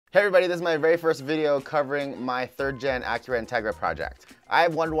Hey everybody, this is my very first video covering my 3rd gen Acura Integra project.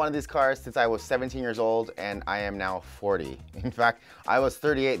 I've wanted one of these cars since I was 17 years old and I am now 40. In fact, I was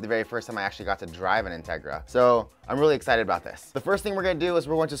 38 the very first time I actually got to drive an Integra. So I'm really excited about this. The first thing we're gonna do is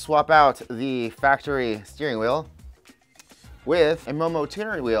we're going to swap out the factory steering wheel with a MOMO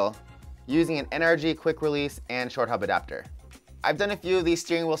tuner wheel using an NRG quick release and short hub adapter. I've done a few of these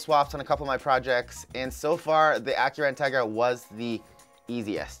steering wheel swaps on a couple of my projects, and so far the Acura Integra was the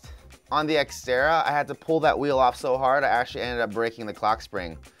easiest. On the Xterra, I had to pull that wheel off so hard I actually ended up breaking the clock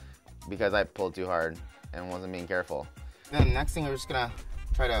spring because I pulled too hard and wasn't being careful. Then the next thing, we're just gonna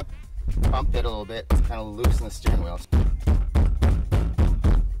try to pump it a little bit to kind of loosen the steering wheel.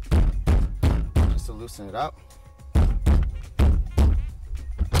 Just to loosen it up.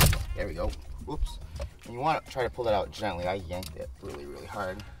 There we go. Oops. And you want to try to pull that out gently. I yanked it really, really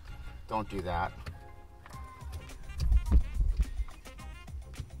hard. Don't do that.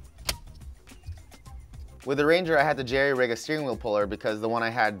 With the Ranger, I had to jerry rig a steering wheel puller because the one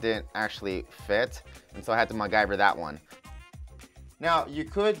I had didn't actually fit, and so I had to MacGyver that one. Now, you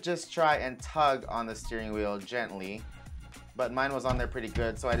could just try and tug on the steering wheel gently, but mine was on there pretty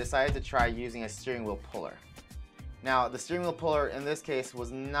good, so I decided to try using a steering wheel puller. Now, the steering wheel puller in this case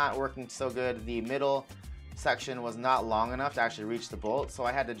was not working so good. The middle section was not long enough to actually reach the bolt, so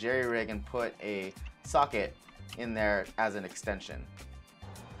I had to jerry rig and put a socket in there as an extension.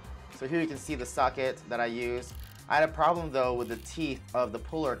 So here you can see the socket that I used. I had a problem though with the teeth of the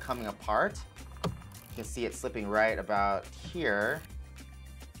puller coming apart. You can see it slipping right about here,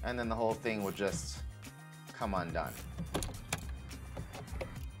 and then the whole thing would just come undone.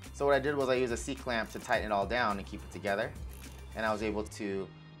 So what I did was I used a C-clamp to tighten it all down and keep it together, and I was able to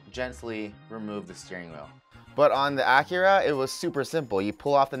gently remove the steering wheel. But on the Acura, it was super simple. You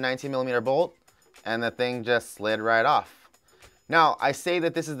pull off the 19mm bolt and the thing just slid right off. Now, I say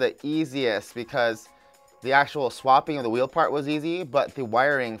that this is the easiest because the actual swapping of the wheel part was easy, but the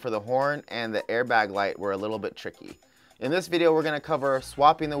wiring for the horn and the airbag light were a little bit tricky. In this video, we're gonna cover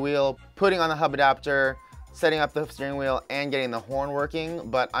swapping the wheel, putting on the hub adapter, setting up the steering wheel, and getting the horn working,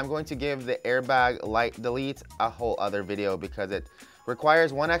 but I'm going to give the airbag light delete a whole other video because it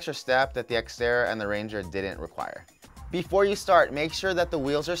requires one extra step that the Xterra and the Ranger didn't require. Before you start, make sure that the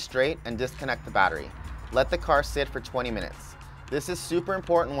wheels are straight and disconnect the battery. Let the car sit for 20 minutes. This is super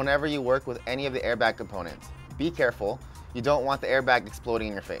important whenever you work with any of the airbag components. Be careful, you don't want the airbag exploding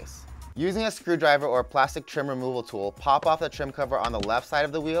in your face. Using a screwdriver or a plastic trim removal tool, pop off the trim cover on the left side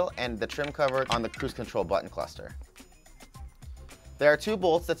of the wheel and the trim cover on the cruise control button cluster. There are 2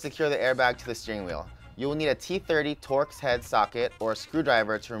 bolts that secure the airbag to the steering wheel. You will need a T30 Torx head socket or a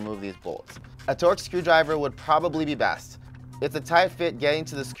screwdriver to remove these bolts. A Torx screwdriver would probably be best. It's a tight fit getting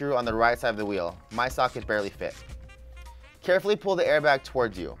to the screw on the right side of the wheel. My socket barely fit. Carefully pull the airbag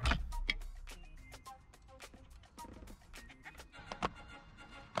towards you.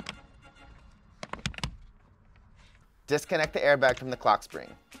 Disconnect the airbag from the clock spring.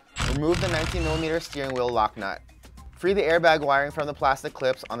 Remove the 19mm steering wheel lock nut. Free the airbag wiring from the plastic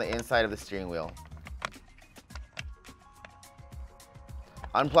clips on the inside of the steering wheel.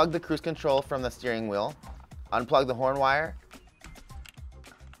 Unplug the cruise control from the steering wheel. Unplug the horn wire.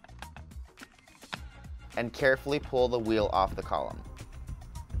 And carefully pull the wheel off the column.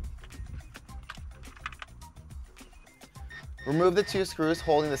 Remove the 2 screws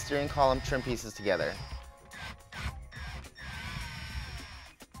holding the steering column trim pieces together.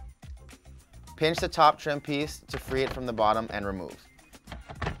 Pinch the top trim piece to free it from the bottom and remove.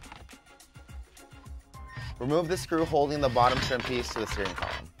 Remove the screw holding the bottom trim piece to the steering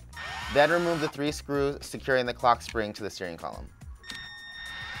column. Then remove the 3 screws securing the clock spring to the steering column.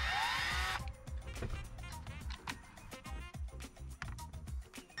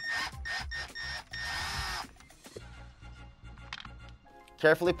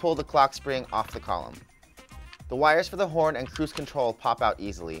 Carefully pull the clock spring off the column. The wires for the horn and cruise control pop out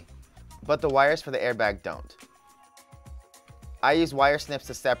easily, but the wires for the airbag don't. I use wire snips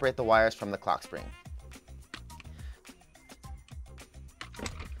to separate the wires from the clock spring.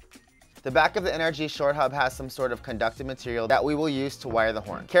 The back of the NRG short hub has some sort of conductive material that we will use to wire the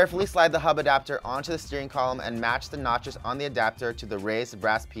horn. Carefully slide the hub adapter onto the steering column and match the notches on the adapter to the raised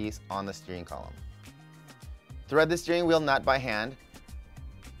brass piece on the steering column. Thread the steering wheel nut by hand.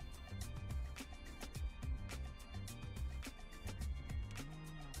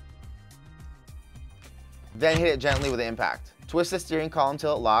 Then hit it gently with the impact. Twist the steering column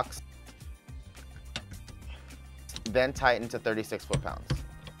till it locks. Then tighten to 36 foot-pounds.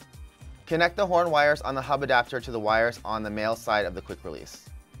 Connect the horn wires on the hub adapter to the wires on the male side of the quick release.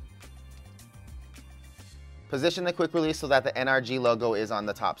 Position the quick release so that the NRG logo is on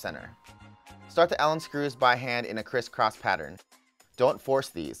the top center. Start the Allen screws by hand in a crisscross pattern. Don't force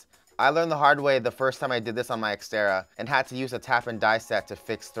these. I learned the hard way the first time I did this on my Xterra and had to use a tap and die set to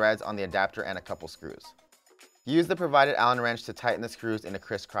fix threads on the adapter and a couple screws. Use the provided Allen wrench to tighten the screws in a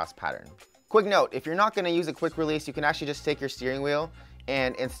crisscross pattern. Quick note, if you're not going to use a quick release, you can actually just take your steering wheel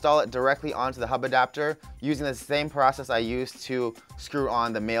and install it directly onto the hub adapter using the same process I used to screw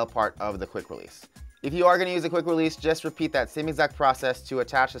on the male part of the quick release. If you are going to use a quick release, just repeat that same exact process to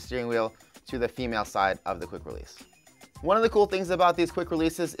attach the steering wheel to the female side of the quick release. One of the cool things about these quick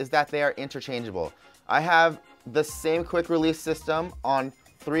releases is that they are interchangeable. I have the same quick release system on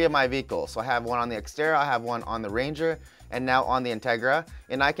 3 of my vehicles. So I have one on the Xterra, I have one on the Ranger, and now on the Integra.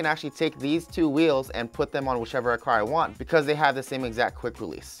 And I can actually take these 2 wheels and put them on whichever car I want because they have the same exact quick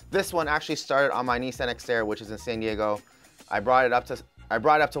release. This one actually started on my Nissan Xterra, which is in San Diego. I brought it up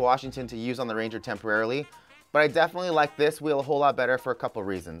to Washington to use on the Ranger temporarily. But I definitely like this wheel a whole lot better for a couple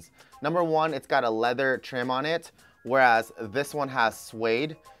reasons. Number one, it's got a leather trim on it, whereas this one has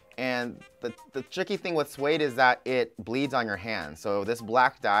suede. And the tricky thing with suede is that it bleeds on your hands. So this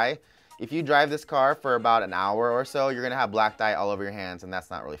black dye, if you drive this car for about an hour or so, you're gonna have black dye all over your hands, and that's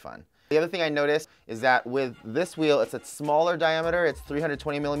not really fun. The other thing I noticed is that with this wheel, it's a smaller diameter, it's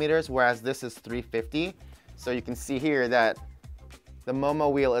 320 millimeters, whereas this is 350. So you can see here that the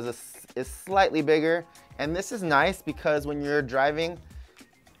MOMO wheel is slightly bigger. And this is nice because when you're driving,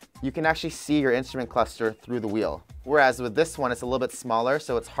 you can actually see your instrument cluster through the wheel. Whereas with this one, it's a little bit smaller,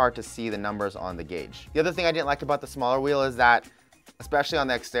 so it's hard to see the numbers on the gauge. The other thing I didn't like about the smaller wheel is that, especially on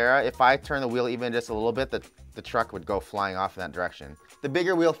the Xterra, if I turn the wheel even just a little bit, the truck would go flying off in that direction. The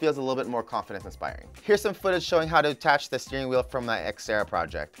bigger wheel feels a little bit more confidence inspiring. Here's some footage showing how to attach the steering wheel from the Xterra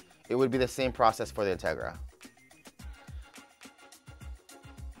project. It would be the same process for the Integra.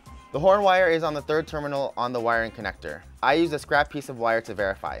 The horn wire is on the 3rd terminal on the wiring connector. I use a scrap piece of wire to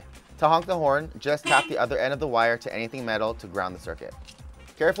verify. To honk the horn, just tap the other end of the wire to anything metal to ground the circuit.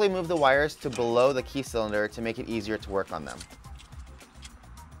 Carefully move the wires to below the key cylinder to make it easier to work on them.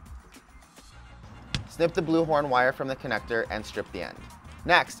 Snip the blue horn wire from the connector and strip the end.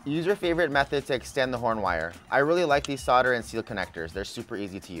 Next, use your favorite method to extend the horn wire. I really like these solder and seal connectors. They're super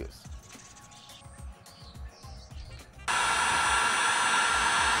easy to use.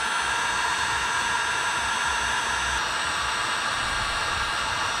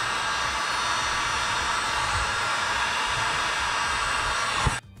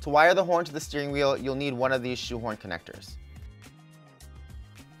 To wire the horn to the steering wheel, you'll need one of these shoehorn connectors.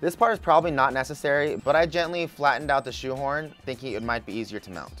 This part is probably not necessary, but I gently flattened out the shoehorn, thinking it might be easier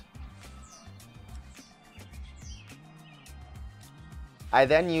to mount. I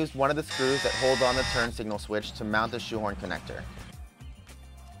then used one of the screws that hold on the turn signal switch to mount the shoehorn connector.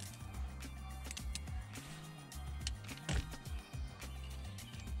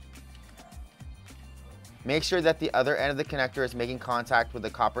 Make sure that the other end of the connector is making contact with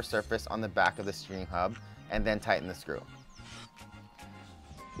the copper surface on the back of the steering hub, and then tighten the screw.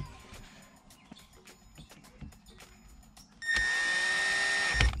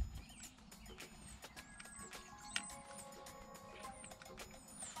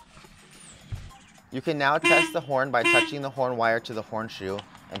 You can now test the horn by touching the horn wire to the horn shoe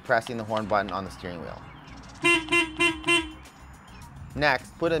and pressing the horn button on the steering wheel.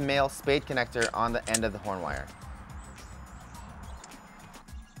 Next, put a male spade connector on the end of the horn wire.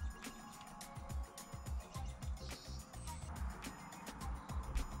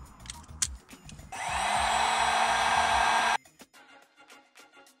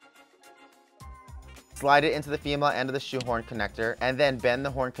 Slide it into the female end of the shoehorn connector and then bend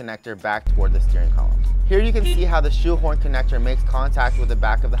the horn connector back toward the steering column. Here you can see how the shoehorn connector makes contact with the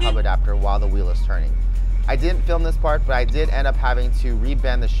back of the hub adapter while the wheel is turning. I didn't film this part, but I did end up having to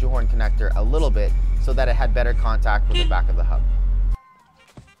rebend the shoehorn connector a little bit so that it had better contact with the back of the hub.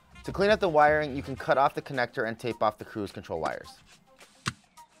 To clean up the wiring, you can cut off the connector and tape off the cruise control wires.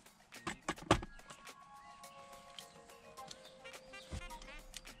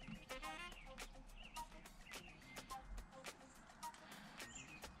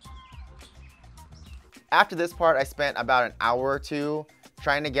 After this part, I spent about an hour or two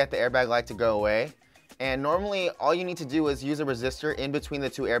trying to get the airbag light to go away. And normally all you need to do is use a resistor in between the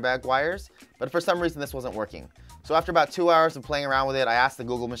 2 airbag wires, but for some reason this wasn't working. So after about 2 hours of playing around with it, I asked the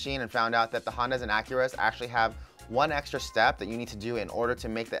Google machine and found out that the Hondas and Acuras actually have one extra step that you need to do in order to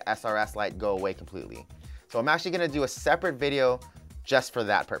make the SRS light go away completely. So I'm actually gonna do a separate video just for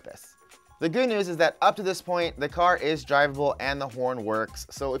that purpose. The good news is that up to this point, the car is drivable and the horn works.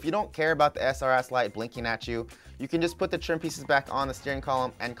 So if you don't care about the SRS light blinking at you, you can just put the trim pieces back on the steering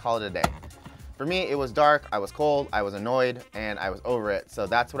column and call it a day. For me, it was dark, I was cold, I was annoyed, and I was over it. So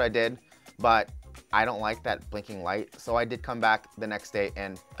that's what I did, but I don't like that blinking light. So I did come back the next day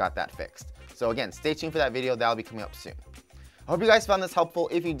and got that fixed. So again, stay tuned for that video. That'll be coming up soon. I hope you guys found this helpful.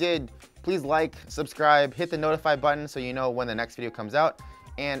 If you did, please like, subscribe, hit the notify button so you know when the next video comes out,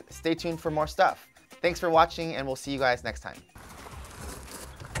 and stay tuned for more stuff. Thanks for watching, and we'll see you guys next time.